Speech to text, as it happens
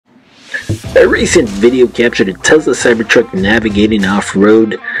A recent video captured a Tesla Cybertruck navigating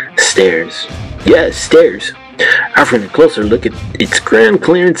off-road stairs. Yes, stairs. Offering a closer look at its ground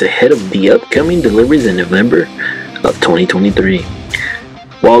clearance ahead of the upcoming deliveries in November of 2023.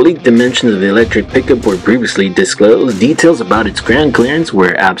 While leaked dimensions of the electric pickup were previously disclosed, details about its ground clearance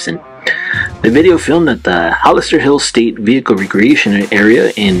were absent. The video filmed at the Hollister Hill State Vehicle Recreation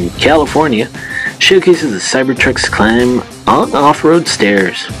Area in California showcases the Cybertruck's climb on off-road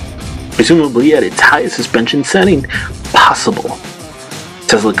stairs, presumably at its highest suspension setting possible.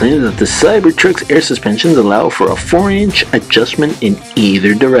 Tesla claims that the Cybertruck's air suspensions allow for a 4-inch adjustment in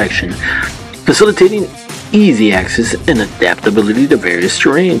either direction, facilitating easy access and adaptability to various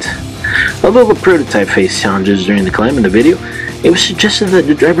terrains. Although the prototype faced challenges during the climb in the video, it was suggested that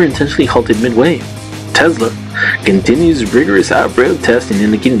the driver intentionally halted midway. Tesla continues rigorous off-road testing,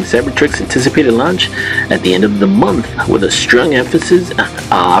 indicating the Cybertruck's anticipated launch at the end of the month with a strong emphasis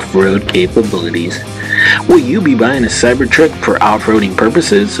on off-road capabilities. Will you be buying a Cybertruck for off-roading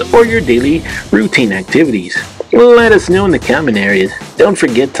purposes or your daily routine activities? Let us know in the comment areas. Don't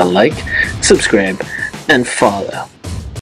forget to like, subscribe, and follow.